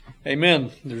Amen.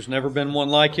 There's never been one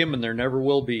like him, and there never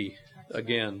will be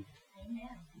again.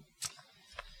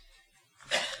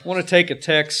 I want to take a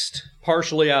text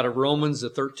partially out of Romans, the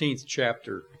 13th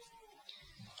chapter.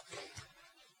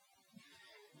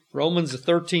 Romans, the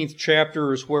 13th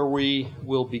chapter is where we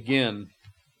will begin.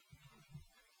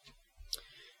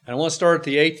 And I want to start at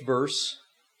the 8th verse.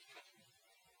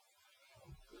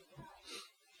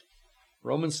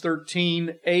 Romans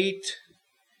 13:8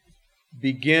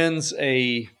 begins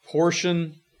a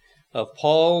portion of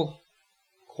Paul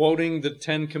quoting the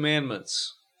Ten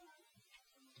Commandments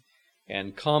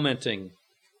and commenting.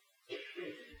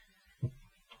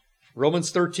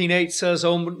 Romans 13:8 says,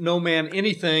 "Owe no man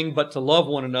anything but to love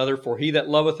one another, for he that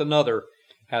loveth another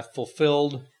hath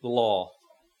fulfilled the law.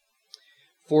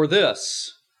 For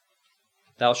this,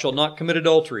 thou shalt not commit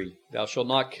adultery, thou shalt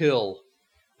not kill,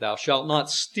 thou shalt not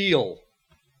steal,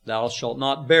 thou shalt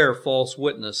not bear false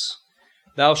witness,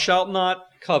 thou shalt not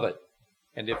covet.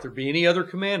 And if there be any other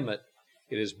commandment,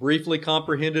 it is briefly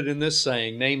comprehended in this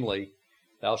saying, namely,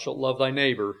 thou shalt love thy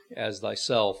neighbor as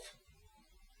thyself.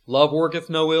 Love worketh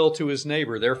no ill to his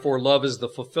neighbor, therefore love is the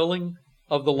fulfilling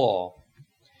of the law.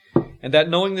 And that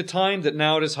knowing the time, that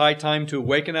now it is high time to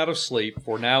awaken out of sleep,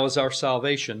 for now is our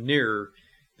salvation nearer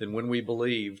than when we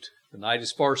believed. The night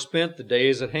is far spent, the day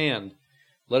is at hand.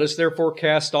 Let us therefore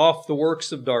cast off the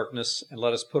works of darkness, and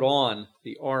let us put on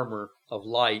the armor of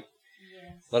light.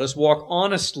 Let us walk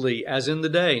honestly as in the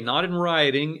day, not in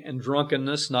rioting and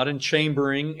drunkenness, not in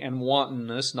chambering and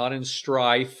wantonness, not in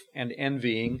strife and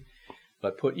envying,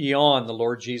 but put ye on the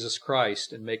Lord Jesus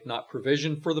Christ, and make not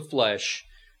provision for the flesh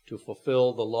to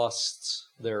fulfill the lusts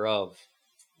thereof."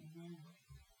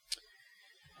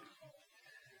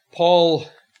 Paul,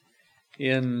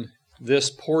 in this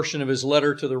portion of his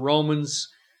letter to the Romans,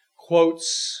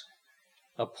 quotes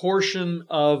a portion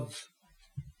of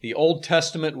the Old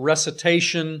Testament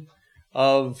recitation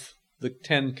of the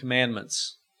Ten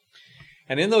Commandments.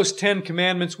 And in those Ten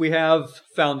Commandments, we have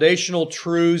foundational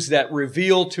truths that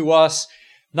reveal to us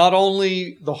not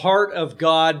only the heart of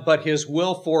God, but His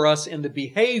will for us in the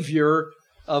behavior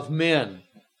of men.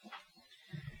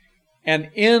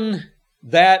 And in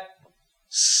that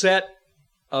set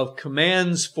of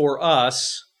commands for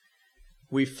us,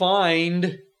 we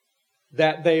find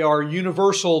that they are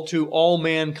universal to all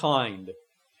mankind.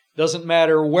 Doesn't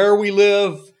matter where we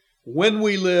live, when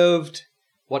we lived,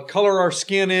 what color our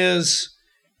skin is,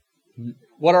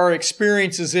 what our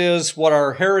experiences is, what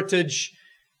our heritage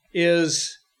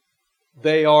is.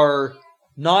 They are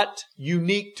not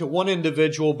unique to one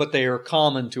individual, but they are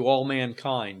common to all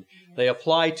mankind. They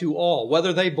apply to all,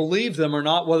 whether they believe them or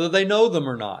not, whether they know them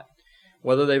or not,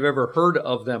 whether they've ever heard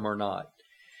of them or not.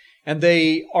 And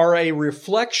they are a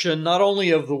reflection not only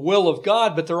of the will of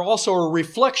God, but they're also a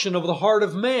reflection of the heart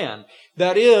of man.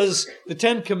 That is, the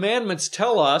Ten Commandments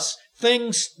tell us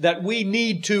things that we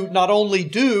need to not only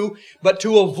do, but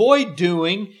to avoid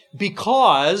doing,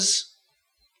 because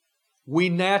we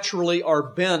naturally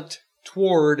are bent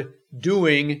toward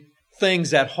doing things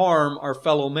that harm our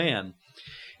fellow man.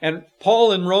 And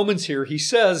Paul in Romans here, he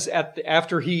says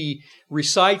after he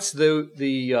recites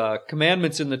the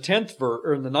commandments in the 10th verse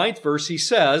or in the 9th verse, he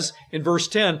says in verse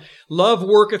 10, "Love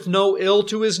worketh no ill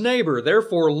to his neighbor.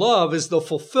 Therefore, love is the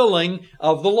fulfilling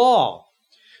of the law."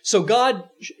 So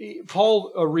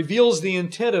Paul reveals the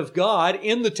intent of God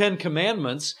in the Ten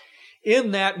Commandments,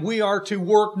 in that we are to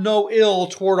work no ill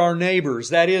toward our neighbors.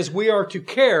 That is, we are to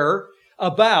care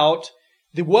about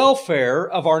the welfare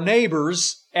of our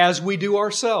neighbors as we do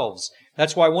ourselves.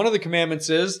 That's why one of the commandments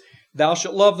is, "Thou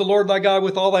shalt love the Lord thy God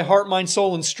with all thy heart, mind,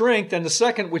 soul, and strength." And the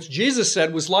second, which Jesus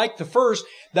said was like the first,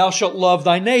 "Thou shalt love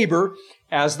thy neighbor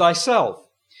as thyself."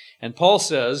 And Paul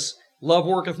says, "Love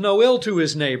worketh no ill to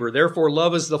his neighbor. Therefore,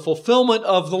 love is the fulfillment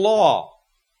of the law."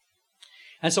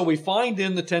 And so we find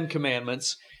in the Ten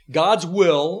Commandments God's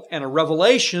will and a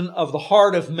revelation of the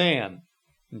heart of man.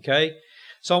 Okay?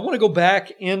 So I want to go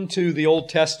back into the Old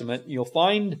Testament. You'll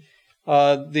find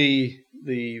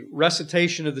the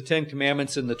recitation of the Ten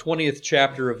Commandments in the 20th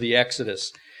chapter of the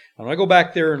Exodus. I'm going to go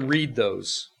back there and read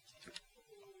those.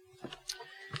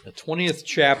 The 20th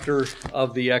chapter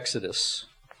of the Exodus.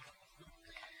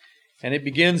 And it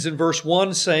begins in verse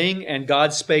 1 saying, "And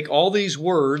God spake all these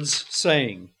words,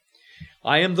 saying,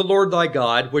 I am the Lord thy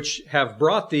God, which have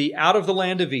brought thee out of the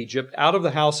land of Egypt, out of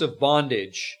the house of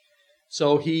bondage."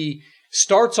 So he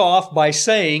starts off by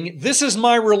saying, this is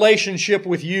my relationship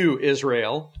with you,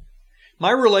 Israel.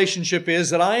 My relationship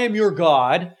is that I am your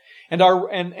God,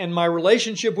 And my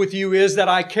relationship with you is that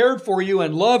I cared for you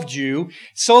and loved you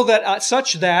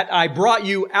such that I brought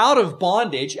you out of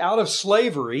bondage, out of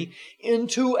slavery,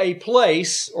 into a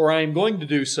place, or I am going to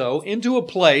do so, into a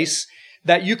place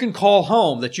that you can call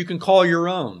home, that you can call your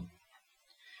own.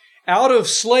 Out of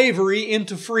slavery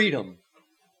into freedom.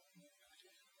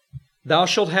 Thou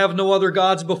shalt have no other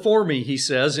gods before me, he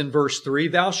says in verse 3.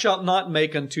 Thou shalt not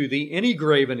make unto thee any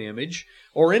graven image,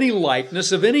 or any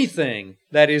likeness of anything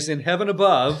that is in heaven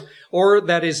above, or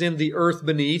that is in the earth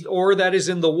beneath, or that is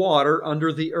in the water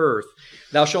under the earth.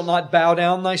 Thou shalt not bow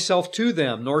down thyself to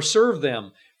them, nor serve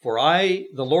them. For I,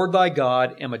 the Lord thy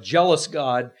God, am a jealous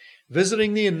God,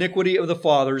 visiting the iniquity of the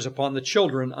fathers upon the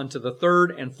children unto the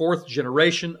third and fourth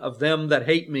generation of them that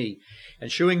hate me, and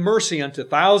shewing mercy unto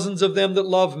thousands of them that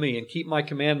love me and keep my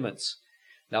commandments.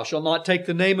 Thou shalt not take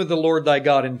the name of the Lord thy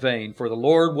God in vain, for the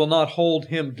Lord will not hold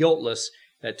him guiltless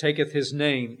that taketh his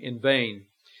name in vain.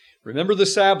 Remember the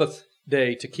Sabbath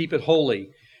day to keep it holy.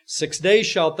 6 days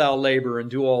shalt thou labor and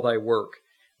do all thy work.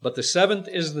 But the seventh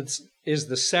is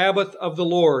the Sabbath of the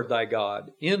Lord thy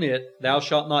God. In it thou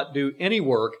shalt not do any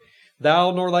work, thou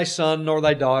nor thy son, nor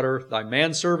thy daughter, thy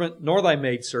manservant, nor thy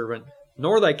maidservant,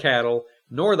 nor thy cattle,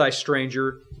 nor thy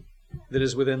stranger that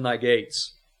is within thy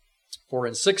gates. For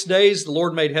in 6 days the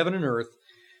Lord made heaven and earth,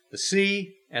 the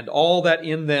sea, and all that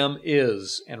in them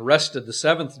is, and rested the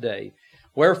seventh day.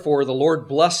 Wherefore the Lord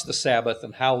blessed the Sabbath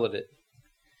and hallowed it.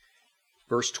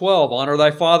 Verse 12, Honor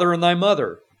thy father and thy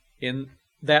mother, in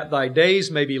that thy days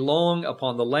may be long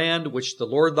upon the land which the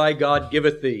Lord thy God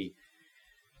giveth thee.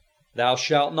 Thou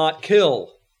shalt not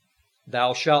kill.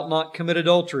 Thou shalt not commit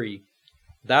adultery.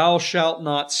 Thou shalt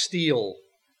not steal.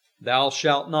 Thou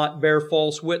shalt not bear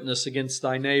false witness against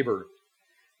thy neighbor.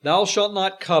 Thou shalt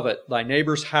not covet thy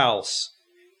neighbor's house.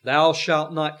 Thou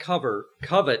shalt not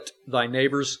covet thy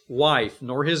neighbor's wife,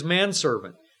 nor his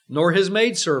manservant, nor his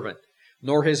maidservant,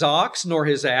 nor his ox, nor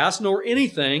his ass, nor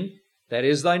anything that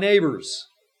is thy neighbor's.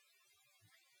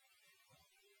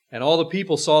 And all the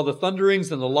people saw the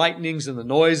thunderings and the lightnings and the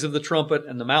noise of the trumpet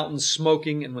and the mountains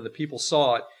smoking, and when the people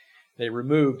saw it, they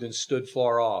removed and stood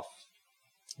far off.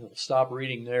 We'll stop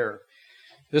reading there.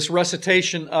 This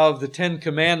recitation of the 10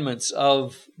 Commandments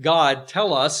of God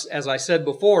tell us, as I said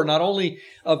before, not only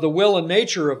of the will and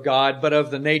nature of God, but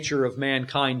of the nature of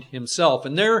mankind himself.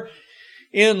 And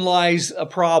therein lies a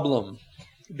problem,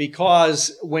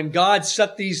 because when God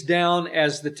set these down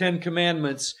as the 10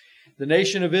 Commandments, the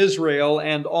nation of Israel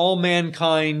and all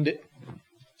mankind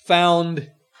found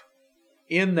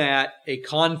in that a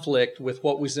conflict with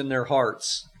what was in their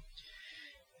hearts.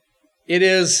 It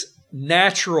is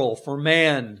natural for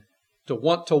man to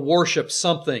want to worship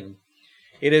something.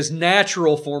 It is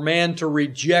natural for man to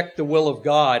reject the will of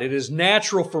God. It is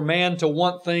natural for man to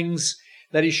want things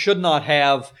that he should not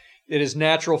have. It is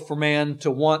natural for man to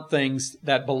want things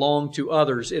that belong to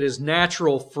others. It is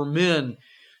natural for men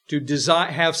to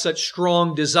have such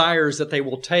strong desires that they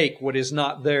will take what is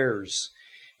not theirs.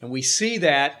 And we see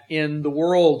that in the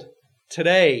world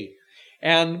today.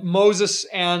 And Moses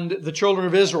and the children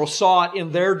of Israel saw it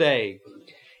in their day.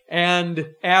 And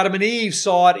Adam and Eve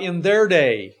saw it in their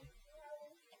day.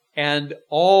 And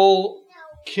all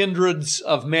kindreds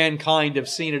of mankind have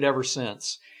seen it ever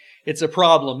since. It's a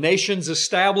problem. Nations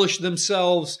establish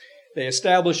themselves. They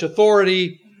establish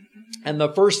authority. And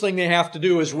the first thing they have to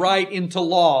do is write into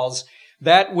laws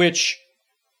that which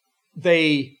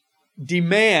they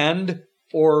demand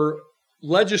or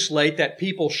legislate that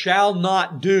people shall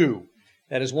not do.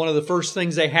 That is one of the first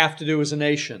things they have to do as a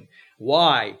nation.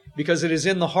 Why? Because it is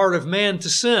in the heart of man to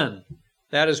sin.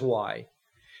 That is why.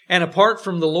 And apart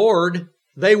from the Lord,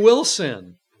 they will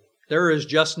sin. There is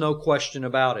just no question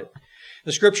about it.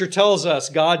 The Scripture tells us,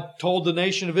 God told the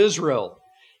nation of Israel,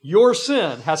 your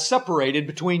sin has separated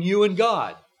between you and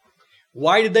God.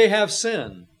 Why did they have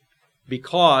sin?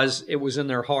 Because it was in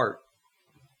their heart.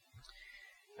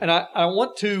 And I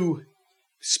want to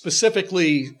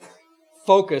specifically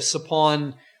focus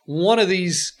upon one of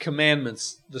these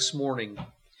commandments this morning.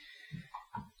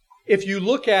 If you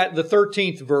look at the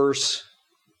 13th verse,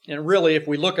 and really if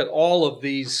we look at all of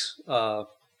these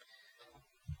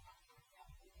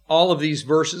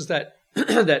verses that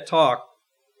that talk,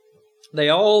 they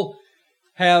all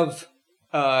have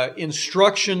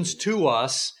instructions to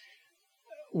us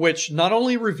which not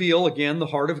only reveal, again, the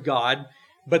heart of God,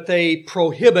 but they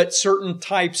prohibit certain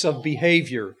types of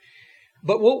behavior.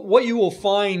 But what you will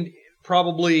find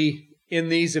probably in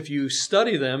these, if you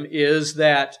study them, is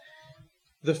that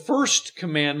the first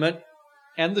commandment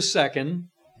and the second,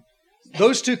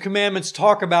 those two commandments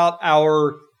talk about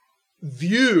our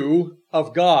view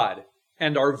of God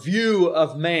and our view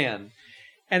of man.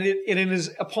 And it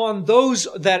is upon those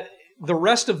that the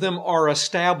rest of them are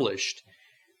established.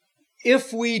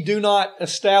 If we do not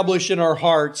establish in our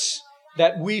hearts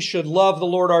that we should love the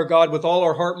Lord our God with all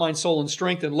our heart, mind, soul, and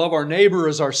strength, and love our neighbor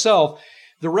as ourselves,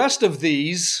 the rest of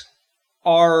these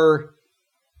are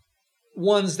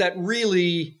ones that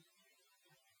really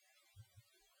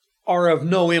are of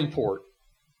no import.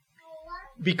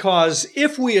 Because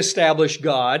if we establish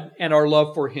God and our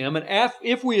love for Him, and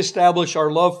if we establish our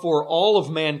love for all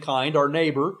of mankind, our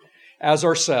neighbor, as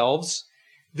ourselves,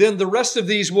 then the rest of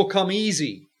these will come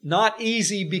easy. Not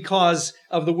easy because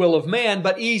of the will of man,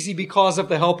 but easy because of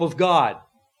the help of God.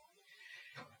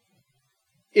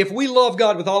 If we love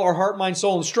God with all our heart, mind,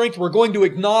 soul, and strength, we're going to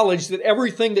acknowledge that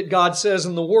everything that God says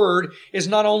in the Word is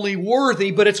not only worthy,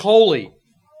 but it's holy.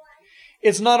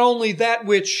 It's not only that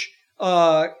which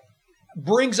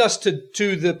brings us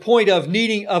to the point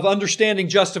of understanding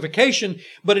justification,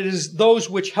 but it is those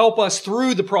which help us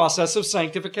through the process of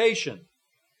sanctification.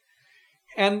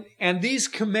 And these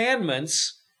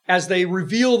commandments, as they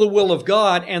reveal the will of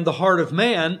God and the heart of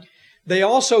man, they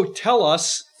also tell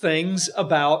us things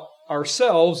about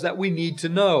ourselves that we need to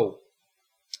know.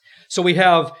 So we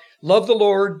have love the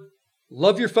Lord,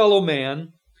 love your fellow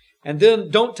man, and then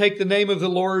don't take the name of the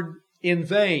Lord in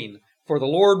vain, for the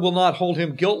Lord will not hold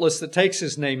him guiltless that takes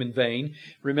His name in vain.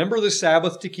 Remember the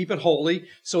Sabbath to keep it holy.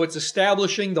 So it's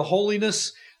establishing the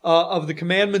holiness of the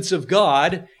commandments of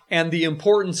God and the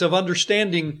importance of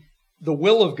understanding the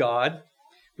will of God.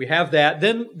 We have that.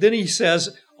 Then he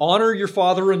says, honor your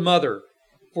father and mother,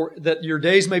 for that your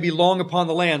days may be long upon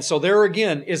the land. So there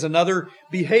again is another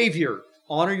behavior.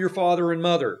 Honor your father and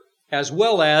mother, as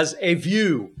well as a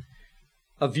view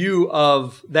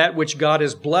of that which God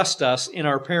has blessed us in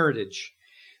our parentage.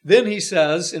 Then he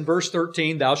says in verse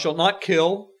 13, thou shalt not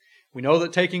kill. We know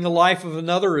that taking the life of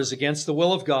another is against the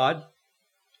will of God.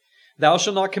 Thou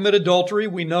shalt not commit adultery.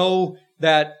 We know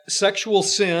that sexual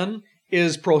sin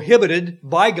is prohibited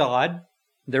by God.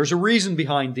 There's a reason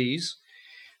behind these.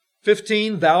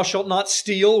 15, thou shalt not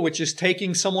steal, which is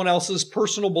taking someone else's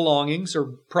personal belongings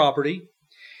or property.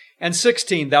 And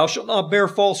 16, thou shalt not bear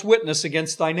false witness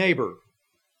against thy neighbor.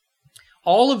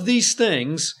 All of these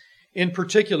things, in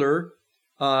particular,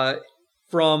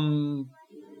 from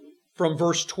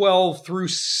verse 12 through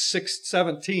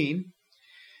 17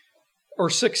 or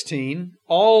 16,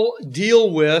 all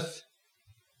deal with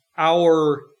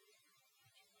our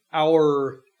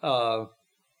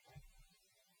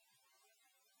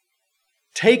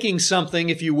taking something,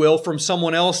 if you will, from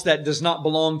someone else that does not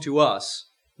belong to us.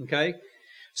 Okay?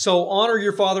 So honor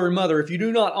your father and mother. If you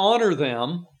do not honor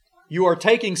them, you are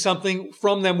taking something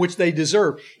from them which they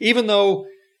deserve. Even though,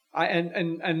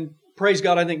 and praise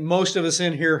God, I think most of us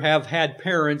in here have had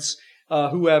parents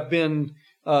who have been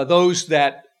those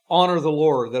that honor the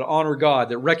Lord, that honor God,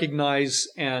 that recognize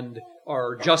and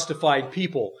are justified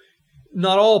people.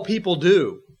 Not all people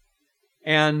do.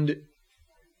 And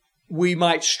we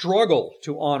might struggle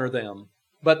to honor them.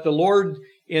 But the Lord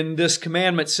in this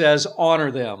commandment says,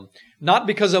 honor them. Not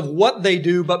because of what they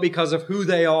do, but because of who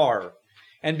they are.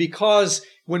 And because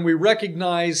when we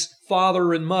recognize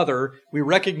father and mother, we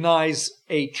recognize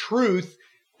a truth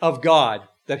of God,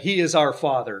 that He is our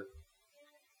Father,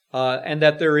 and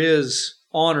that there is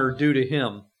honor due to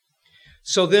Him.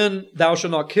 So then, thou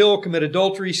shalt not kill, commit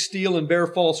adultery, steal, and bear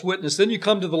false witness. Then you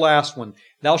come to the last one.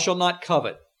 Thou shalt not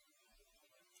covet.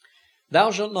 Thou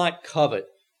shalt not covet.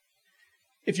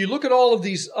 If you look at all of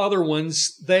these other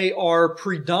ones, they are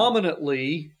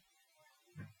predominantly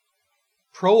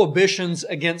prohibitions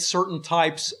against certain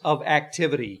types of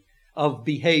activity, of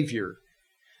behavior.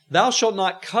 Thou shalt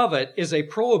not covet is a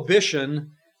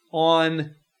prohibition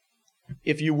on,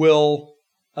 if you will,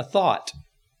 a thought.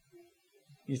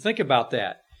 You think about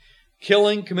that.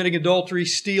 Killing, committing adultery,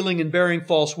 stealing, and bearing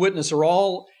false witness are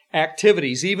all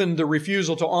activities. Even the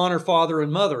refusal to honor father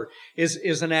and mother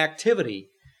is an activity,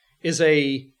 is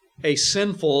a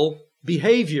sinful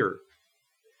behavior.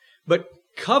 But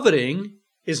coveting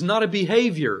is not a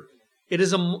behavior. It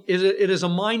is a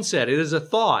mindset. It is a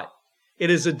thought. It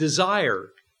is a desire.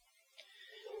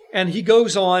 And he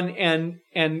goes on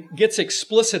and gets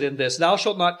explicit in this. Thou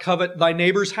shalt not covet thy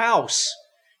neighbor's house,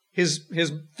 his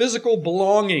physical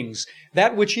belongings,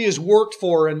 that which he has worked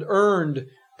for and earned,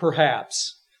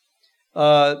 perhaps,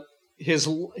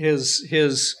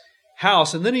 his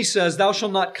house. And then he says, thou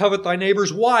shalt not covet thy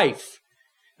neighbor's wife.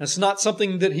 That's not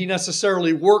something that he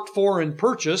necessarily worked for and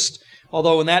purchased,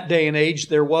 although in that day and age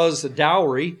there was a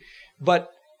dowry. But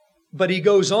he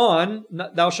goes on,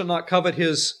 thou shalt not covet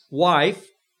his wife.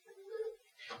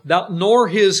 nor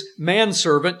his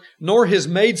manservant, nor his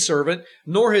maidservant,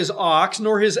 nor his ox,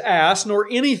 nor his ass, nor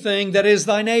anything that is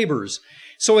thy neighbor's.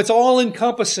 So it's all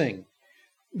encompassing.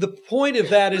 The point of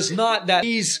that is not that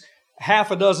these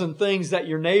half a dozen things that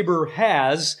your neighbor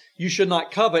has, you should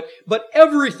not covet, but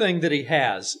everything that he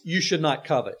has, you should not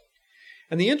covet.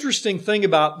 And the interesting thing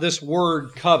about this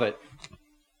word covet,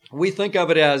 we think of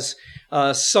it as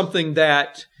something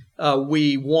that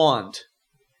we want.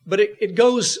 But it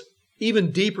goes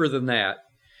even deeper than that.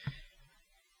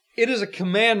 It is a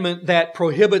commandment that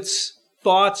prohibits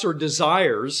thoughts or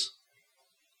desires,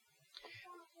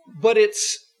 but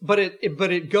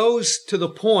it goes to the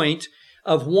point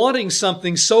of wanting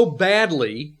something so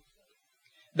badly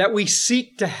that we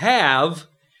seek to have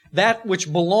that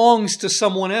which belongs to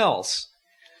someone else.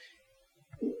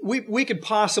 We could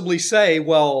possibly say,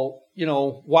 well,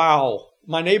 wow,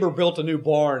 my neighbor built a new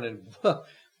barn and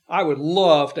I would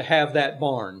love to have that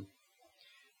barn.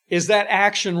 Is that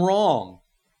action wrong?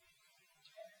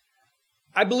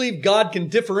 I believe God can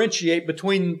differentiate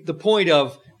between the point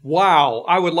of, wow,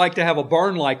 I would like to have a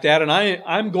barn like that, and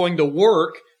I'm going to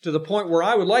work to the point where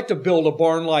I would like to build a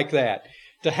barn like that,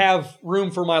 to have room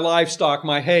for my livestock,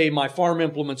 my hay, my farm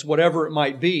implements, whatever it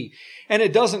might be. And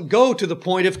it doesn't go to the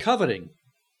point of coveting.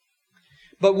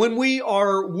 But when we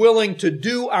are willing to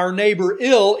do our neighbor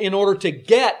ill in order to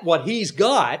get what he's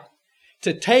got,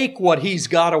 to take what he's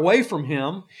got away from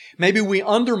him, maybe we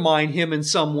undermine him in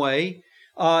some way,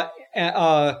 and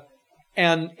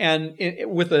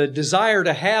with a desire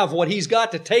to have what he's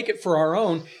got, to take it for our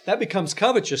own, that becomes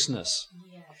covetousness.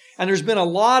 Yes. And there's been a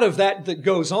lot of that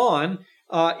goes on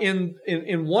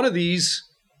in one of these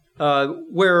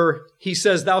where he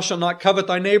says, "Thou shalt not covet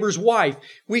thy neighbor's wife."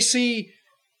 We see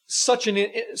such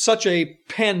a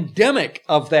pandemic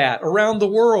of that around the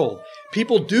world.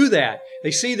 People do that.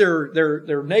 They see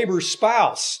their neighbor's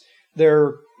spouse,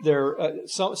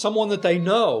 someone that they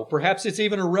know. Perhaps it's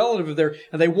even a relative of theirs,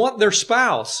 and they want their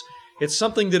spouse. It's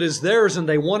something that is theirs, and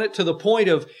they want it to the point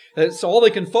of it's all they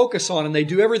can focus on, and they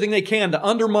do everything they can to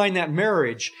undermine that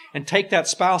marriage and take that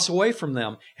spouse away from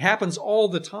them. It happens all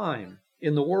the time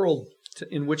in the world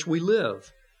in which we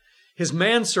live. His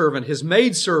manservant, his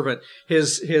maidservant,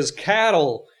 his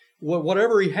cattle,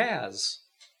 whatever he has.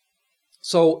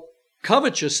 So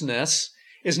covetousness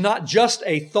is not just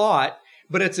a thought,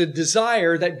 but it's a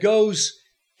desire that goes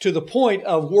to the point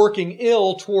of working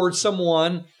ill towards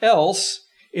someone else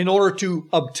in order to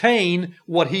obtain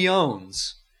what he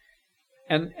owns.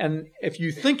 And if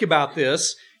you think about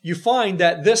this, you find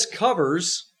that this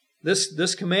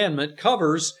commandment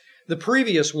covers the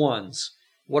previous ones.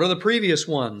 What are the previous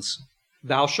ones?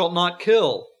 Thou shalt not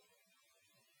kill.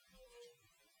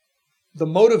 The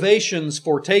motivations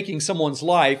for taking someone's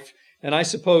life, and I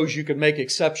suppose you could make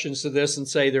exceptions to this and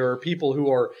say there are people who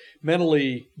are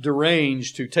mentally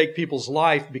deranged who take people's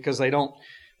life because they don't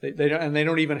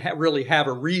even really have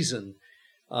a reason.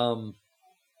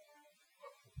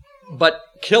 But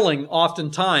killing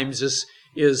oftentimes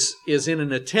is in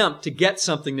an attempt to get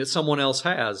something that someone else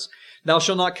has. Thou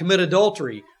shalt not commit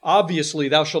adultery. Obviously,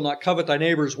 thou shalt not covet thy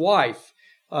neighbor's wife.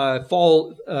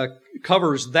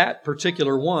 Covers that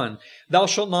particular one. Thou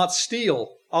shalt not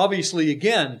steal. Obviously,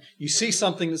 again, you see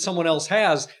something that someone else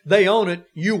has, they own it,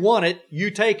 you want it,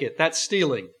 you take it. That's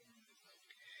stealing.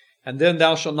 And then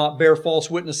thou shalt not bear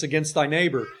false witness against thy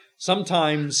neighbor.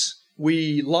 Sometimes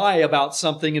we lie about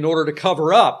something in order to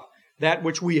cover up that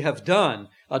which we have done.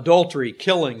 Adultery,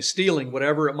 killing, stealing,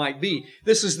 whatever it might be.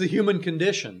 This is the human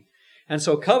condition. And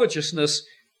so covetousness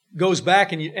goes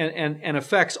back and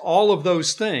affects all of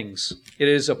those things. It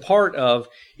is a part of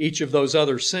each of those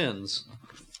other sins.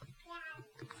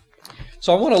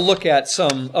 So I want to look at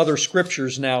some other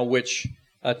scriptures now which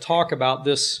talk about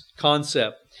this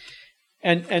concept.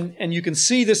 And you can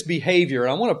see this behavior.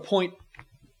 And I want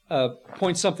to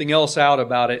point something else out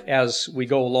about it as we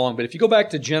go along. But if you go back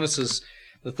to Genesis,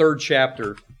 the 3rd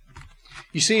chapter,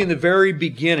 you see in the very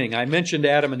beginning, I mentioned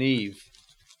Adam and Eve.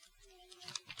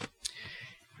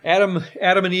 Adam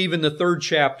and Eve in the 3rd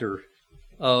chapter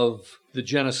of the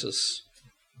Genesis.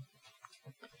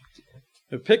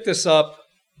 We pick this up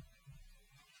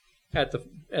at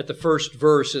the first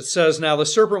verse. It says, "Now the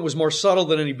serpent was more subtle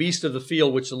than any beast of the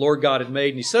field which the Lord God had made.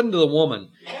 And he said unto the woman,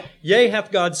 Yea,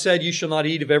 hath God said, You shall not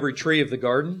eat of every tree of the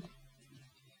garden?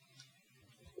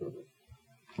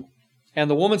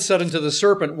 And the woman said unto the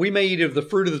serpent, We may eat of the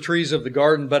fruit of the trees of the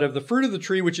garden, but of the fruit of the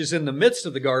tree which is in the midst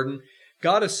of the garden,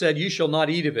 God hath said, Ye shall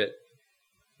not eat of it,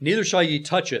 neither shall ye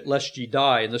touch it, lest ye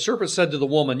die. And the serpent said to the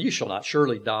woman, Ye shall not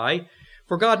surely die.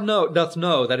 For God doth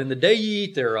know that in the day ye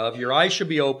eat thereof, your eyes shall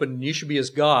be opened, and ye shall be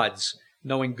as gods,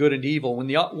 knowing good and evil. When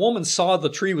the woman saw the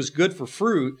tree was good for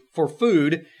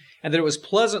food, and that it was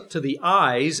pleasant to the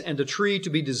eyes, and a tree to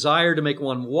be desired to make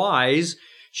one wise,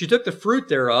 she took the fruit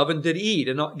thereof and did eat,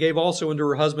 and gave also unto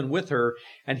her husband with her,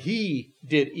 and he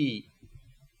did eat.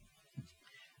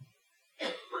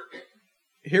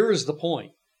 Here is the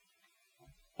point.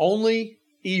 Only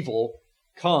evil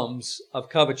comes of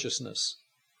covetousness.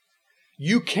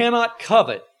 You cannot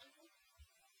covet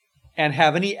and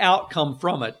have any outcome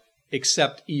from it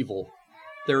except evil.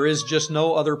 There is just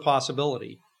no other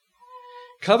possibility.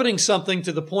 Coveting something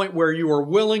to the point where you are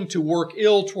willing to work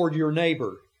ill toward your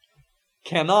neighbor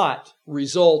cannot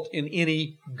result in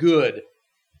any good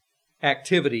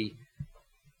activity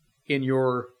in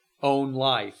your own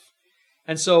life.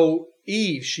 And so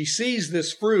Eve, she sees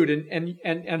this fruit,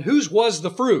 and whose was the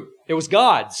fruit? It was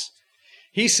God's.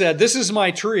 He said, "This is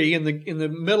my tree in the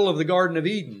middle of the Garden of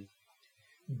Eden.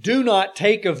 Do not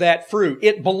take of that fruit."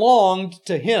 It belonged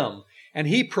to him, and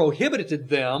he prohibited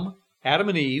them, Adam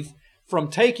and Eve, from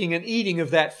taking and eating of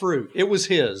that fruit. It was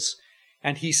his.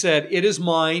 And he said, "It is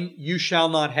mine, you shall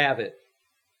not have it."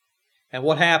 And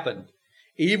what happened?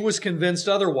 Eve was convinced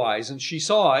otherwise, and she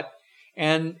saw it,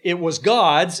 and it was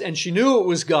God's, and she knew it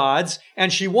was God's,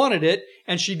 and she wanted it,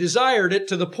 and she desired it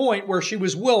to the point where she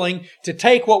was willing to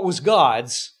take what was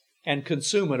God's and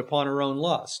consume it upon her own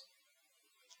lust.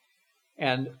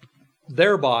 And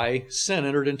thereby sin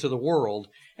entered into the world,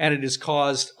 and it has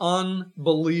caused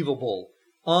unbelievable,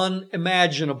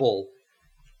 unimaginable,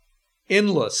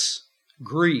 endless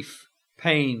grief,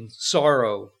 pain,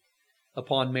 sorrow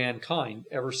upon mankind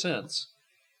ever since.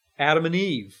 Adam and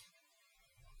Eve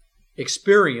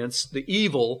experienced the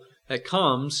evil that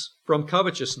comes from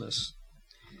covetousness.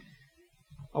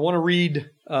 I want to read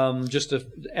just an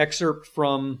excerpt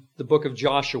from the book of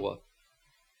Joshua.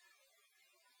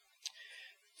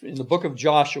 In the book of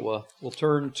Joshua, we'll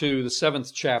turn to the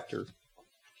 7th chapter.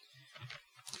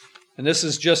 And this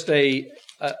is just a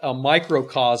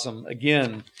microcosm,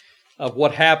 again, of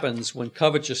what happens when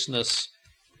covetousness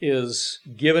is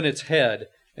given its head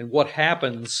and what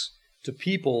happens to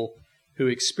people who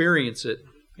experience it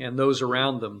and those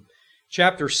around them.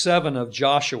 Chapter 7 of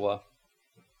Joshua.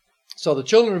 So the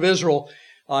children of Israel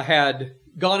had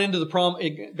gone into the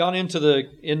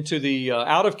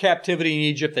out of captivity in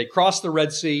Egypt. They crossed the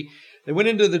Red Sea. They went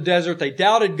into the desert. They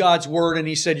doubted God's word, and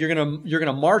He said, "You're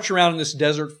gonna march around in this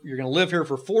desert. You're gonna live here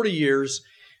for 40 years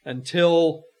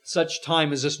until such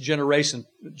time as this generation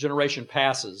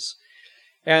passes.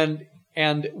 And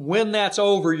when that's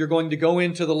over, you're going to go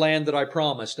into the land that I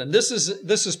promised." And this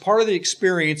is part of the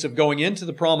experience of going into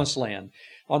the promised land.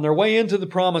 On their way into the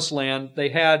promised land, they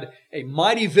had a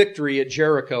mighty victory at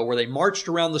Jericho where they marched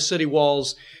around the city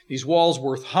walls. These walls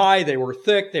were high, they were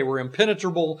thick, they were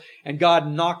impenetrable, and God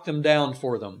knocked them down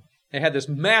for them. They had this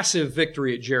massive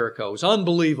victory at Jericho. It was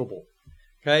unbelievable.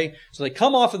 Okay? So they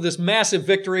come off of this massive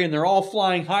victory and they're all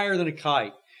flying higher than a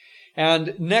kite.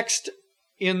 And next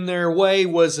in their way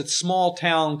was a small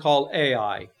town called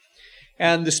Ai.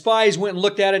 And the spies went and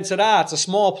looked at it and said, "It's a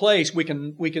small place. We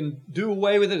can do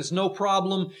away with it. It's no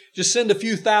problem. Just send a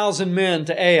few thousand men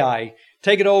to Ai.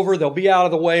 Take it over. They'll be out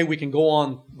of the way. We can go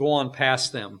on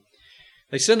past them."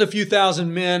 They send a few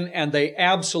thousand men, and they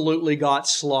absolutely got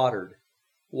slaughtered.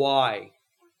 Why?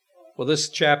 Well, this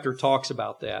chapter talks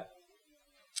about that.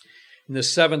 In the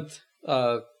 7th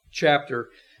chapter,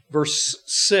 verse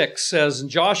 6 says,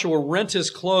 "And Joshua rent his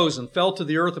clothes and fell to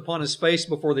the earth upon his face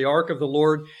before the ark of the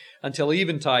Lord until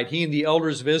eventide, he and the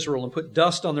elders of Israel, and put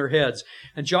dust on their heads.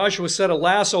 And Joshua said,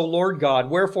 Alas, O Lord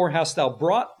God, wherefore hast thou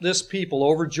brought this people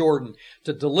over Jordan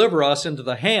to deliver us into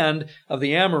the hand of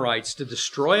the Amorites, to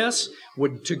destroy us?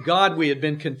 Would to God we had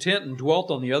been content and dwelt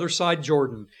on the other side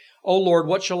Jordan. O Lord,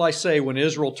 what shall I say when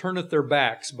Israel turneth their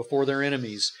backs before their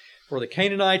enemies? For the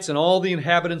Canaanites and all the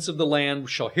inhabitants of the land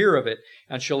shall hear of it,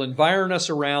 and shall environ us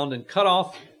around, and cut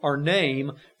off our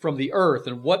name from the earth.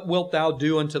 And what wilt thou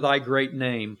do unto thy great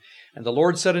name? And the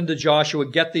Lord said unto Joshua,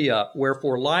 Get thee up,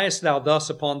 wherefore liest thou thus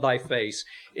upon thy face?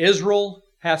 Israel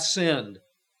hath sinned,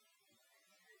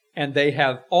 and they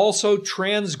have also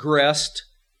transgressed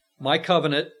my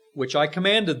covenant, which I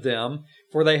commanded them,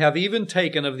 for they have even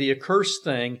taken of the accursed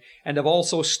thing, and have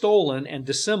also stolen and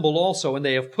dissembled also, and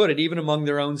they have put it even among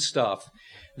their own stuff.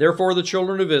 Therefore the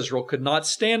children of Israel could not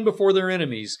stand before their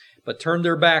enemies, but turned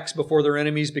their backs before their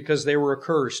enemies, because they were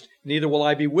accursed. Neither will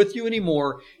I be with you any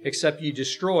more, except ye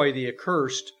destroy the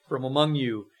accursed from among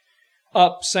you.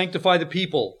 Up, sanctify the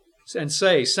people, and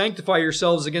say, Sanctify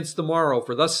yourselves against the morrow.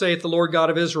 For thus saith the Lord God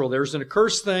of Israel, There is an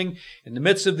accursed thing in the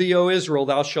midst of thee, O Israel.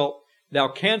 Thou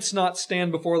canst not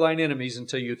stand before thine enemies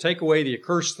until you take away the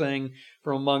accursed thing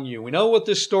from among you. We know what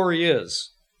this story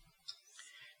is.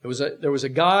 There was a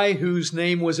guy whose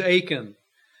name was Achan.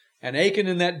 And Achan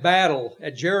in that battle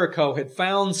at Jericho had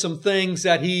found some things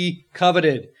that he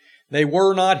coveted. They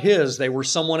were not his, they were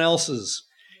someone else's.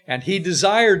 And he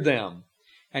desired them.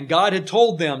 And God had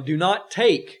told them, do not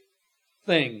take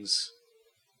things.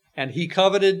 And he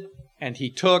coveted and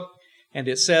he took, and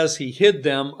it says he hid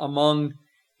them among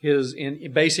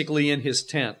basically in his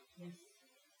tent.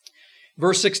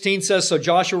 Verse 16 says, so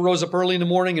Joshua rose up early in the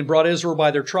morning and brought Israel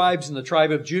by their tribes, and the tribe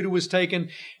of Judah was taken,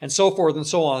 and so forth and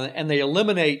so on. And they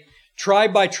eliminate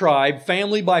tribe by tribe,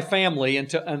 family by family,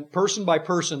 and person by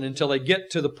person until they get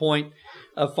to the point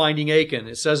of finding Achan.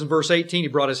 It says in verse 18, he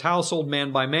brought his household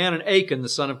man by man, and Achan, the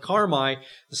son of Carmi,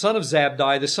 the son of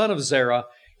Zabdi, the son of Zerah,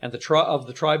 and the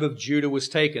tribe of Judah was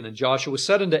taken. And Joshua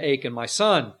said unto Achan, my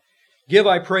son, give,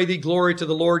 I pray thee, glory to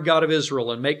the Lord God of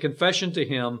Israel, and make confession to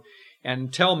him,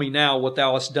 and tell me now what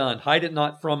thou hast done. Hide it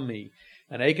not from me.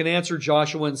 And Achan answered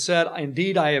Joshua and said,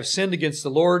 indeed, I have sinned against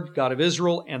the Lord God of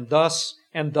Israel, and thus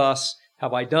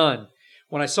have I done.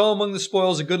 When I saw among the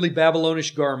spoils a goodly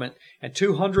Babylonish garment, and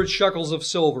 200 shekels of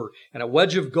silver, and a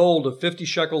wedge of gold of 50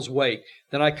 shekels weight,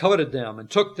 then I coveted them, and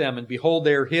took them, and behold,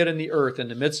 they are hid in the earth in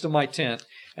the midst of my tent,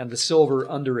 and the silver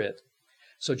under it.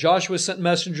 So Joshua sent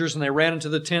messengers, and they ran into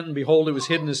the tent, and behold, it was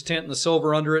hid in his tent, and the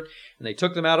silver under it. And they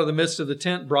took them out of the midst of the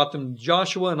tent, brought them to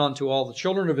Joshua and unto all the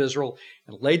children of Israel,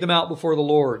 and laid them out before the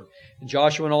Lord. And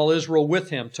Joshua and all Israel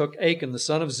with him took Achan the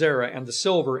son of Zerah, and the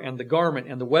silver, and the garment,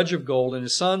 and the wedge of gold, and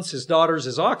his sons, his daughters,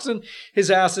 his oxen,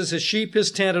 his asses, his sheep,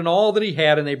 his tent, and all that he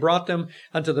had, and they brought them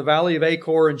unto the valley of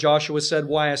Achor. And Joshua said,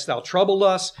 why hast thou troubled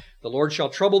us? The Lord shall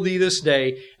trouble thee this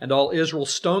day. And all Israel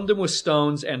stoned them with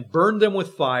stones, and burned them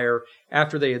with fire,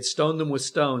 after they had stoned them with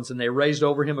stones. And they raised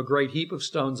over him a great heap of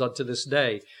stones unto this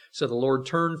day. So the Lord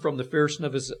turned from the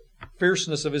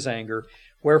fierceness of his anger.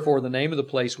 Wherefore the name of the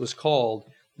place was called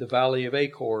the Valley of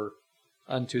Achor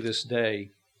unto this day.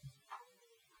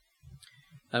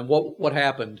 And what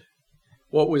happened?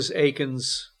 What was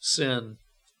Achan's sin?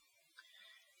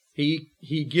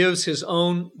 He gives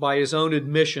by his own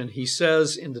admission, he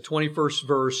says in the 21st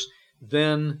verse,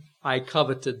 then I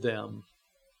coveted them.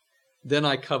 Then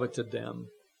I coveted them.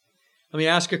 Let me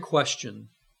ask a question.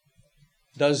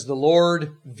 Does the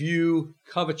Lord view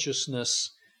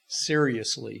covetousness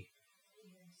seriously?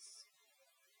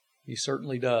 He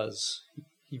certainly does.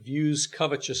 He views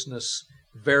covetousness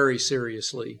very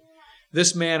seriously.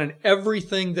 This man and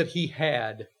everything that he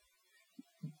had,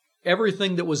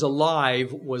 everything that was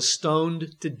alive was stoned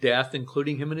to death,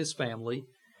 including him and his family,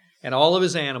 and all of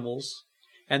his animals.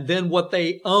 And then what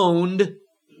they owned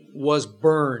was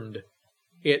burned.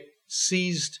 It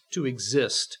ceased to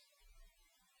exist.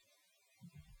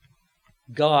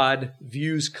 God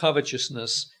views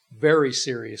covetousness very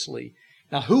seriously.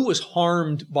 Now, who was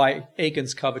harmed by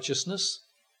Achan's covetousness?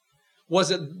 Was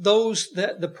it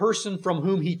the person from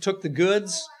whom he took the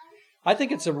goods? I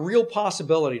think it's a real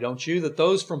possibility, don't you, that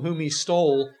those from whom he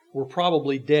stole were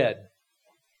probably dead.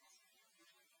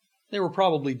 They were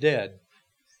probably dead.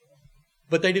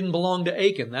 But they didn't belong to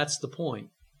Achan, that's the point.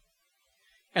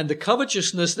 And the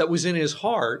covetousness that was in his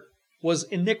heart was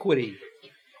iniquity.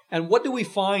 And what do we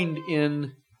find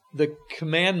in the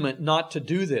commandment not to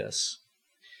do this?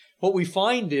 What we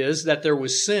find is that there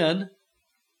was sin,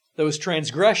 there was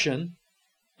transgression,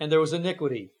 and there was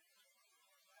iniquity.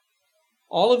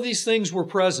 All of these things were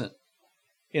present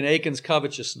in Achan's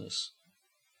covetousness.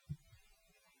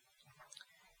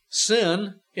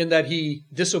 Sin, in that he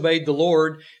disobeyed the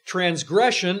Lord.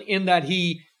 Transgression, in that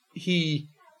he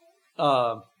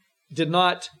did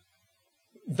not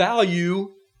value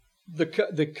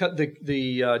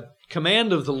the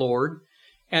command of the Lord.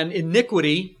 And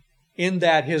iniquity, in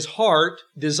that his heart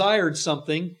desired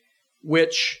something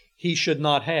which he should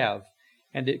not have.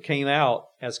 And it came out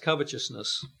as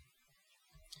covetousness.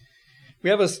 We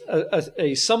have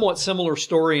a somewhat similar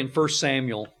story in 1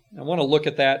 Samuel. I want to look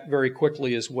at that very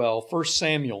quickly as well. 1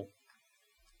 Samuel.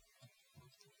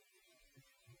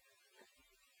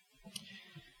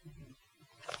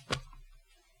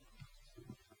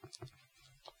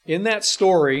 In that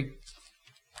story,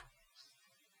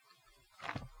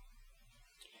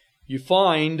 you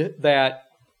find that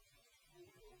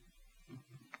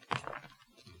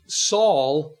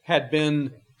Saul had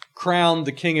been crowned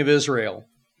the king of Israel.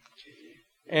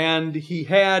 And he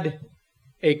had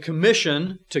a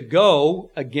commission to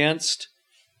go against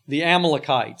the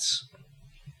Amalekites.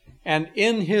 And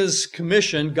in his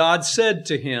commission, God said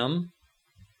to him,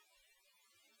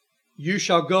 you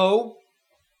shall go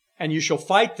and you shall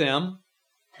fight them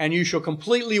and you shall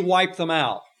completely wipe them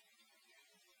out.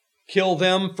 Kill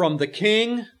them from the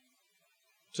king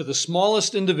to the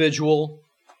smallest individual,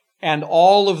 and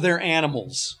all of their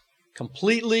animals.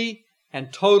 Completely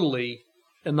and totally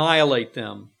annihilate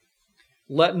them.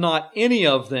 Let not any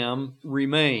of them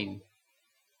remain.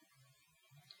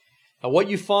 Now, what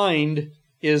you find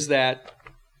is that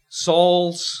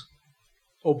Saul's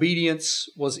obedience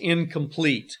was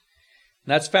incomplete.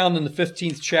 And that's found in the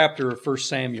 15th chapter of 1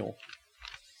 Samuel.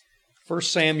 1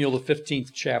 Samuel, the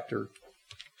 15th chapter.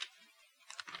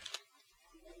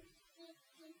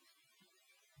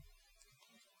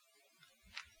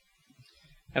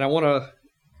 And I want to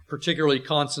particularly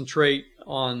concentrate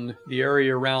on the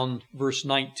area around verse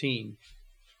 19.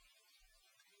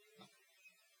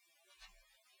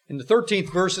 In the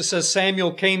 13th verse it says,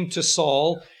 Samuel came to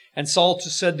Saul, and Saul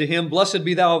said to him, Blessed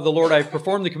be thou of the Lord, I have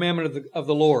performed the commandment of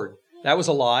the Lord. That was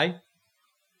a lie.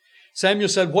 Samuel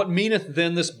said, What meaneth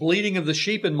then this bleating of the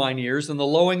sheep in mine ears, and the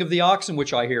lowing of the oxen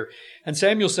which I hear? And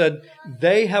Samuel said,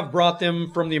 They have brought them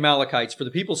from the Amalekites, for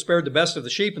the people spared the best of the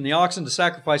sheep and the oxen to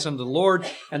sacrifice unto the Lord,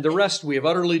 and the rest we have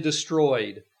utterly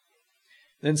destroyed.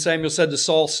 Then Samuel said to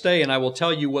Saul, Stay, and I will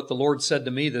tell you what the Lord said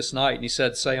to me this night. And he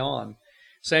said, Say on.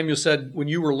 Samuel said, When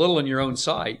you were little in your own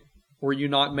sight, were you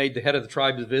not made the head of the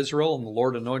tribes of Israel, and the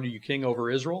Lord anointed you king over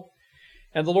Israel?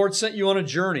 And the Lord sent you on a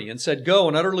journey, and said, Go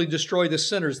and utterly destroy the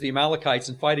sinners, the Amalekites,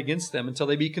 and fight against them until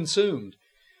they be consumed.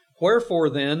 Wherefore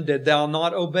then did thou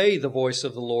not obey the voice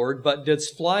of the Lord, but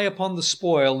didst fly upon the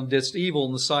spoil, and didst evil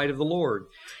in the sight of the Lord?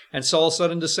 And Saul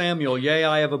said unto Samuel, Yea,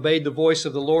 I have obeyed the voice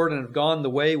of the Lord, and have gone the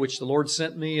way which the Lord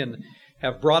sent me, and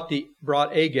have brought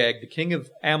Agag, the king of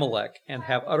Amalek, and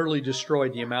have utterly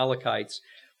destroyed the Amalekites.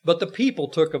 But the people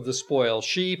took of the spoil,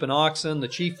 sheep and oxen, the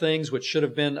chief things which should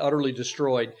have been utterly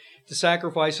destroyed, to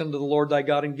sacrifice unto the Lord thy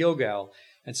God in Gilgal.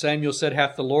 And Samuel said,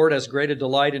 Hath the Lord as great a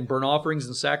delight in burnt offerings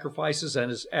and sacrifices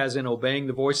as in obeying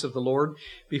the voice of the Lord?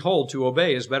 Behold, to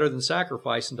obey is better than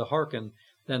sacrifice, and to hearken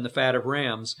than the fat of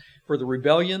rams. For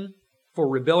rebellion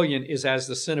is as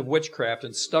the sin of witchcraft,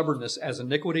 and stubbornness as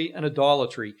iniquity and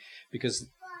idolatry. Because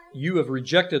you have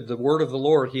rejected the word of the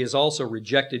Lord, he has also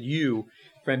rejected you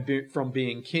from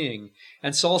being king.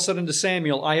 And Saul said unto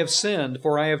Samuel, I have sinned,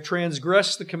 for I have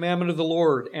transgressed the commandment of the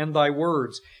Lord and thy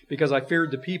words, because I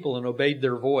feared the people and obeyed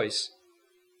their voice.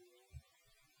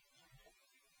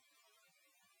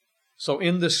 So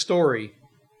in this story,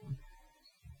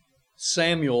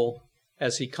 Samuel,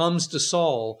 as he comes to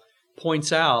Saul,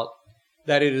 points out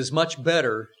that it is much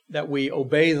better that we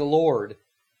obey the Lord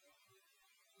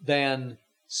than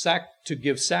to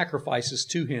give sacrifices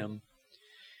to him.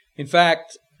 In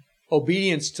fact,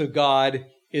 obedience to God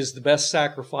is the best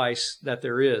sacrifice that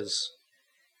there is.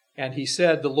 And he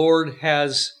said the Lord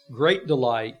has great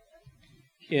delight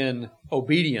in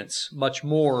obedience, much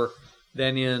more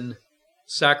than in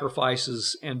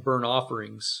sacrifices and burnt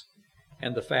offerings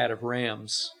and the fat of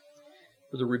rams.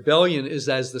 For the rebellion is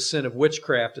as the sin of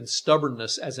witchcraft, and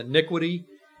stubbornness as iniquity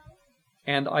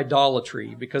and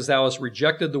idolatry. Because thou hast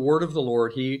rejected the word of the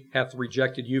Lord, he hath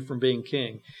rejected you from being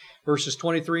king. Verses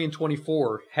 23 and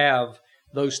 24 have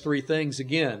those three things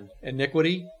again: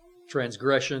 iniquity,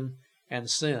 transgression, and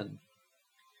sin.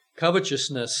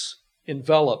 Covetousness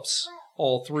envelops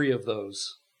all three of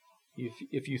those,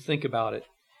 if you think about it.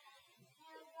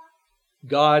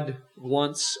 God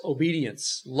wants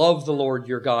obedience. Love the Lord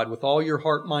your God with all your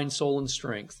heart, mind, soul, and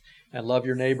strength, and love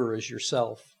your neighbor as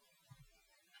yourself.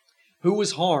 Who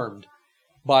was harmed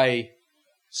by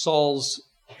Saul's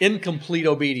incomplete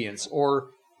obedience, or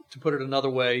to put it another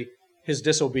way, his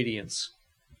disobedience?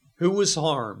 Who was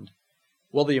harmed?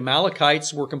 Well, the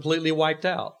Amalekites were completely wiped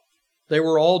out. They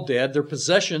were all dead. Their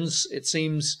possessions, it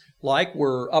seems like,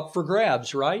 were up for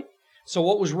grabs, right? So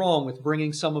what was wrong with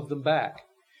bringing some of them back?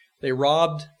 They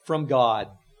robbed from God.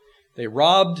 They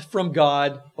robbed from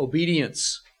God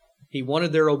obedience. He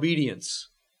wanted their obedience,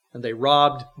 and they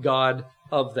robbed God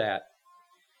of that.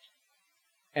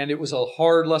 And it was a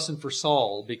hard lesson for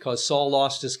Saul, because Saul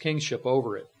lost his kingship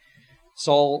over it.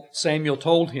 Samuel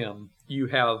told him, you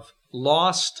have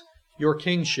lost your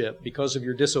kingship because of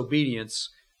your disobedience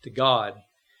to God.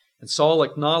 And Saul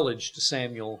acknowledged to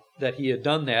Samuel that he had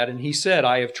done that, and he said,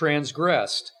 I have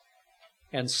transgressed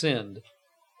and sinned.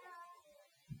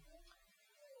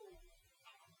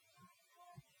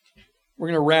 We're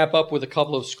going to wrap up with a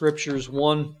couple of scriptures,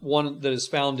 one that is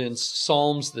found in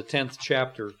Psalms, the 10th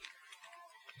chapter.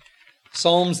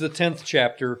 Psalms, the 10th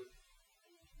chapter,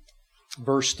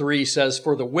 verse 3 says,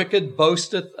 For the wicked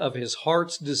boasteth of his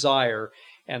heart's desire,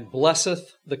 and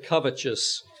blesseth the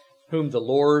covetous, whom the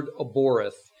Lord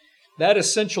abhorreth. That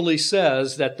essentially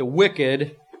says that the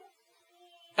wicked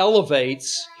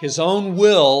elevates his own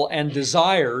will and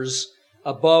desires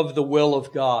above the will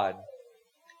of God.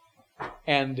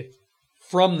 And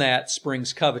from that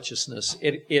springs covetousness.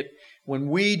 When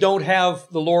we don't have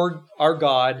the Lord our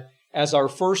God as our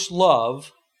first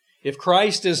love, if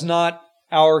Christ is not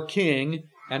our King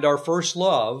and our first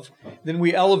love, then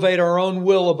we elevate our own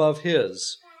will above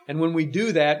His. And when we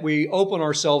do that, we open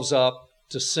ourselves up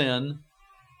to sin,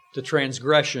 to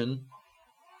transgression,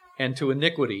 and to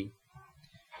iniquity.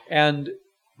 And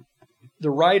the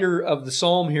writer of the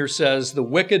psalm here says, "The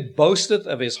wicked boasteth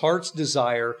of his heart's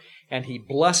desire, and he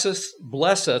blesseth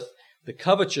the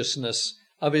covetousness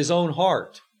of his own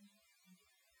heart."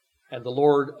 And the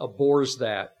Lord abhors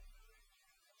that.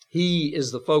 He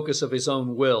is the focus of his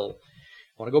own will.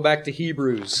 I want to go back to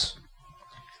Hebrews,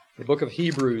 the book of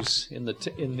Hebrews, in the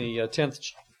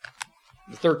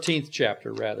 13th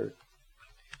chapter, rather.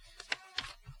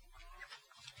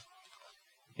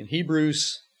 In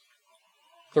Hebrews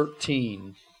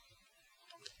 13,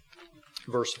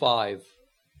 verse 5.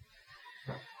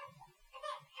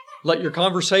 Let your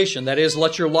conversation, that is,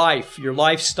 let your life, your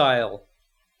lifestyle,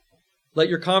 let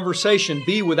your conversation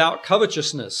be without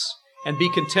covetousness, and be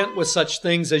content with such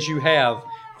things as you have.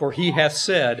 For He hath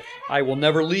said, I will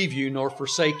never leave you nor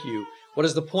forsake you. What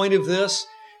is the point of this?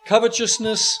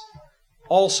 Covetousness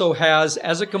also has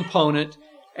as a component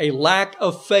a lack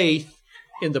of faith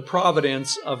in the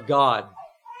providence of God.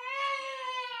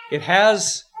 It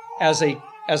has as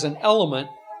an element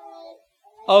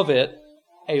of it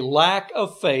a lack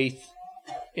of faith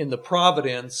in the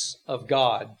providence of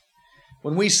God.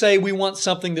 When we say we want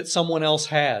something that someone else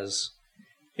has,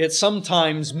 it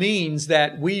sometimes means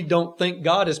that we don't think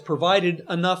God has provided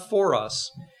enough for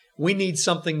us. We need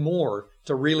something more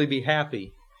to really be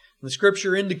happy. The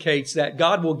Scripture indicates that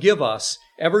God will give us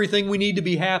everything we need to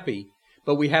be happy,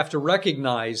 but we have to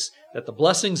recognize that the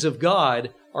blessings of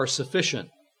God are sufficient,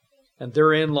 and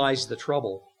therein lies the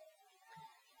trouble.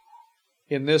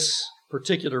 In this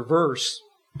particular verse,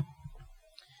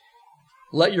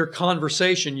 let your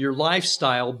conversation, your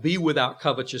lifestyle be without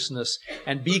covetousness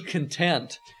and be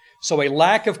content. So a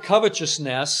lack of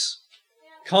covetousness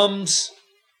comes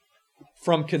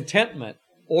from contentment,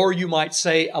 or you might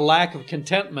say a lack of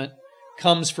contentment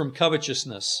comes from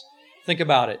covetousness. Think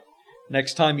about it.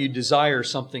 Next time you desire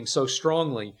something so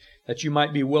strongly that you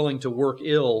might be willing to work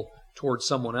ill towards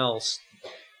someone else.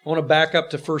 I want to back up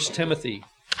to 1 Timothy,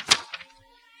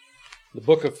 the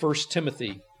book of 1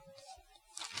 Timothy.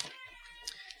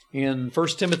 In 1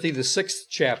 Timothy, the 6th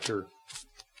chapter,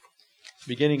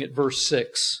 beginning at verse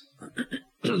 6.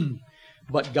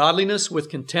 But godliness with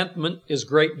contentment is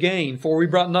great gain, for we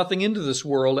brought nothing into this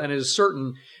world, and it is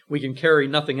certain we can carry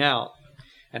nothing out.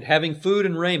 And having food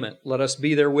and raiment, let us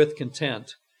be therewith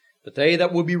content. But they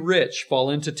that will be rich fall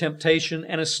into temptation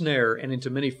and a snare, and into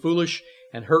many foolish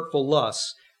and hurtful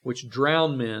lusts, which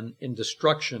drown men in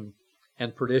destruction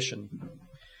and perdition.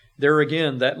 There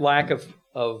again, that lack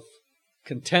of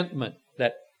contentment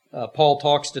that Paul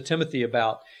talks to Timothy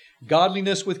about.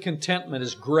 Godliness with contentment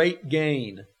is great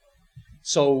gain.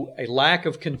 So a lack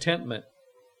of contentment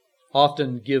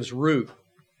often gives root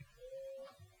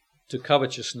to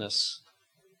covetousness.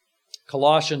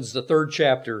 Colossians, the 3rd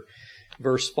chapter,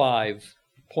 verse 5,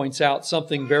 points out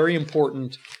something very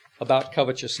important about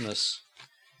covetousness.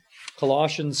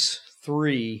 Colossians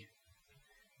 3,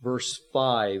 verse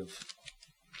 5.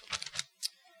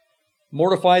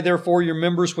 Mortify therefore your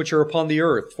members which are upon the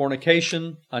earth,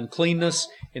 fornication, uncleanness,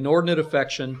 inordinate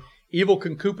affection, evil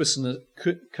concupiscence,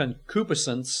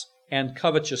 and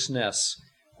covetousness,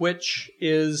 which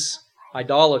is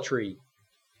idolatry.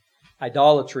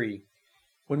 Idolatry.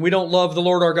 When we don't love the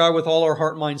Lord our God with all our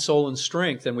heart, mind, soul, and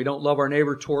strength, and we don't love our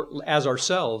neighbor as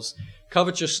ourselves,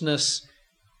 covetousness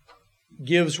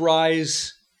gives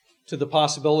rise to the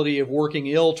possibility of working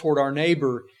ill toward our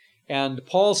neighbor. And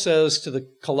Paul says to the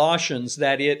Colossians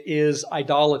that it is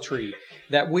idolatry,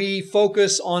 that we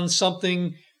focus on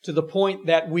something to the point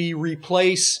that we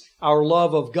replace our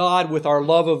love of God with our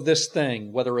love of this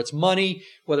thing, whether it's money,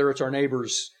 whether it's our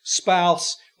neighbor's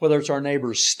spouse, whether it's our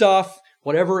neighbor's stuff,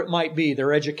 whatever it might be,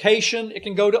 their education. It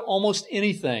can go to almost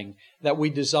anything that we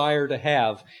desire to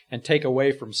have and take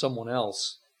away from someone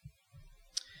else.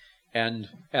 And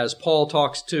as Paul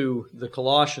talks to the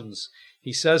Colossians,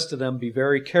 he says to them, be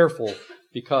very careful,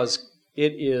 because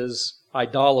it is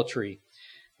idolatry.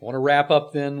 I want to wrap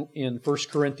up then in 1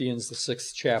 Corinthians, the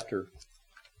 6th chapter.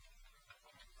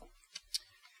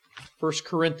 1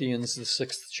 Corinthians, the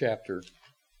 6th chapter,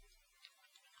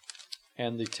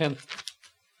 and the 10th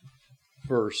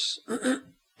verse.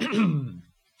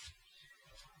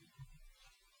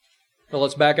 Well,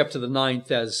 let's back up to the 9th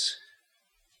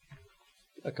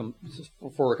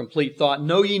for a complete thought.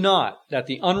 Know ye not that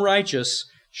the unrighteous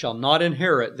shall not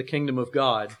inherit the kingdom of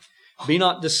God? Be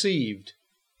not deceived,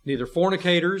 neither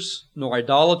fornicators, nor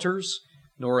idolaters,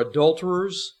 nor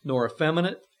adulterers, nor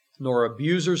effeminate, nor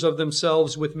abusers of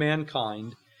themselves with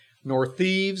mankind, nor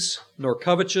thieves, nor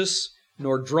covetous,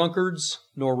 nor drunkards,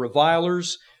 nor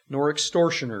revilers, nor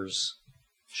extortioners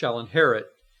shall inherit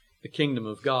the kingdom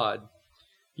of God.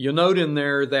 You'll note in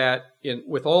there that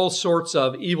with all sorts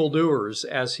of evildoers,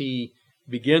 as he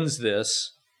begins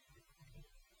this,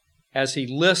 as he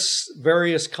lists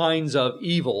various kinds of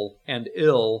evil and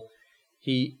ill,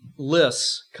 he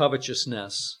lists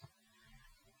covetousness.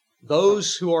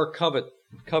 Those who are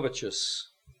covetous,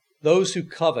 those who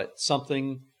covet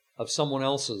something of someone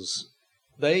else's,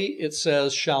 they, it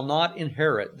says, shall not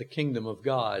inherit the kingdom of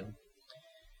God.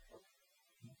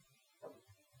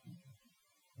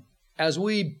 As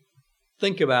we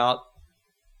think about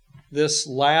this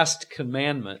last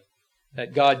commandment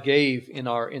that God gave in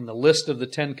the list of the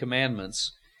 10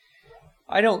 Commandments,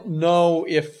 I don't know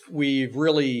if we've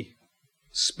really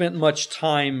spent much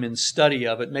time in study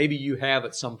of it. Maybe you have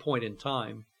at some point in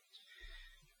time.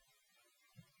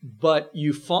 But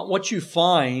what you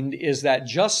find is that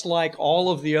just like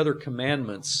all of the other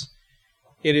commandments,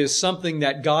 it is something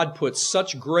that God puts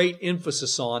such great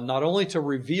emphasis on, not only to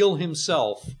reveal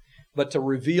Himself, but to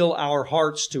reveal our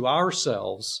hearts to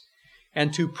ourselves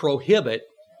and to prohibit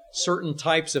certain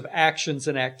types of actions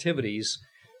and activities.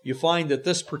 You find that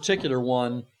this particular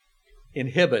one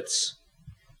inhibits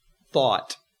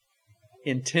thought,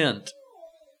 intent,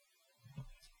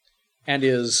 and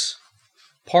is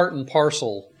part and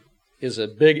parcel, is a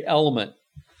big element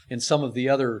in some of the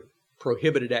other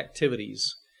prohibited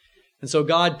activities. And so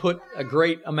God put a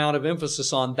great amount of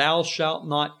emphasis on, thou shalt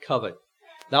not covet.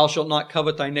 Thou shalt not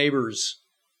covet thy neighbor's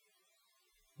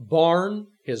barn,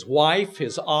 his wife,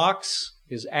 his ox,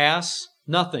 his ass,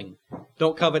 nothing.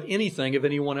 Don't covet anything of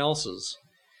anyone else's,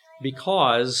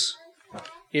 because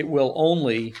it will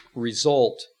only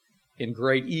result in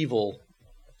great evil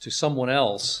to someone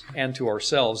else and to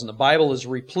ourselves. And the Bible is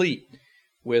replete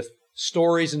with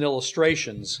stories and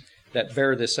illustrations that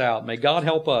bear this out. May God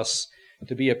help us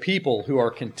to be a people who are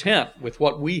content with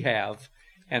what we have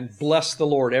and bless the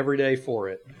Lord every day for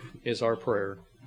it, is our prayer.